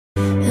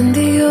In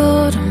the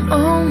autumn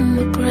on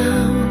the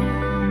ground,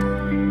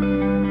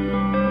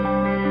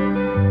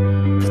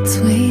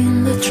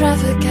 between the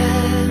traffic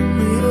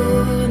and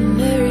the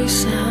ordinary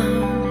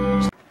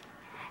sounds.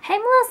 Hey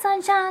Little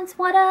Sunshines,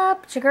 what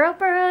up? It's your girl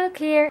Brooke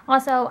here.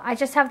 Also, I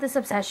just have this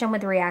obsession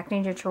with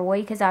reacting to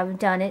Troye because I've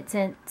done it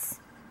since,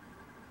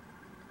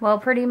 well,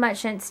 pretty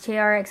much since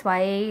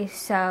TRXYE,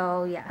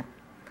 so yeah.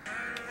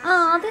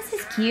 Aw, this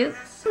is cute.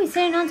 He's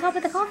sitting on top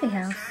of the coffee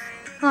house.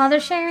 Aw, they're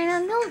sharing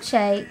a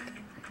milkshake.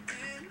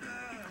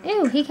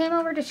 Ew, he came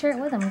over to share it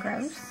with him.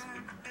 Gross.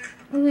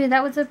 Ooh,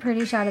 that was a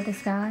pretty shot of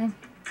this guy.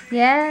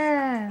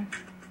 Yeah.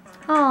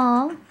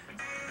 Aw.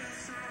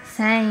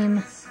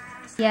 Same.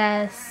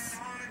 Yes.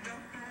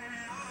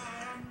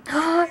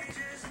 Oh,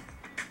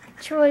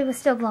 Troye was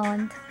still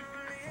blonde.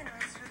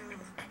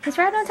 He's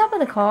right on top of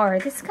the car.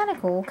 This is kind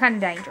of cool. Kind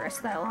of dangerous,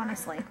 though,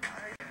 honestly.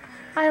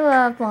 I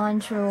love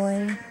blonde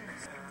Troye.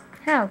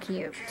 How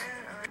cute.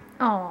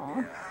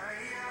 Aw.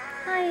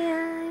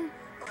 Hi.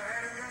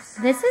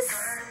 This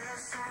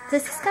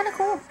is kind of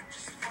cool.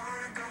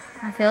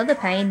 I feel the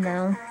pain,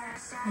 though.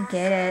 I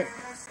get it.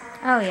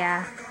 Oh,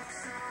 yeah.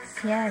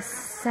 Yes.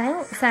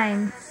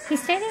 Same.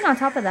 He's standing on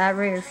top of that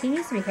roof. He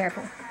needs to be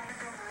careful.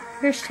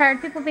 There's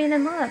tired people being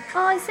in love.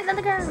 Oh, he's sitting on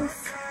the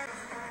grass.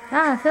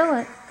 Ah, I feel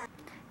it.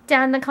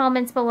 Down in the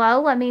comments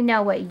below, let me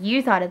know what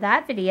you thought of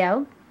that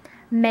video.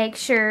 Make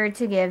sure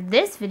to give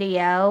this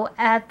video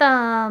a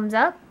thumbs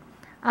up.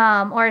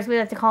 Or as we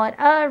like to call it,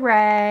 a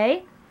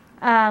ray.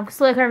 So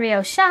look at our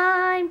video,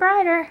 shine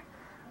brighter.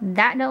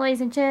 That note,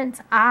 ladies and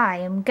gents, I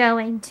am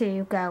going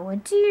to go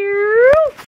and do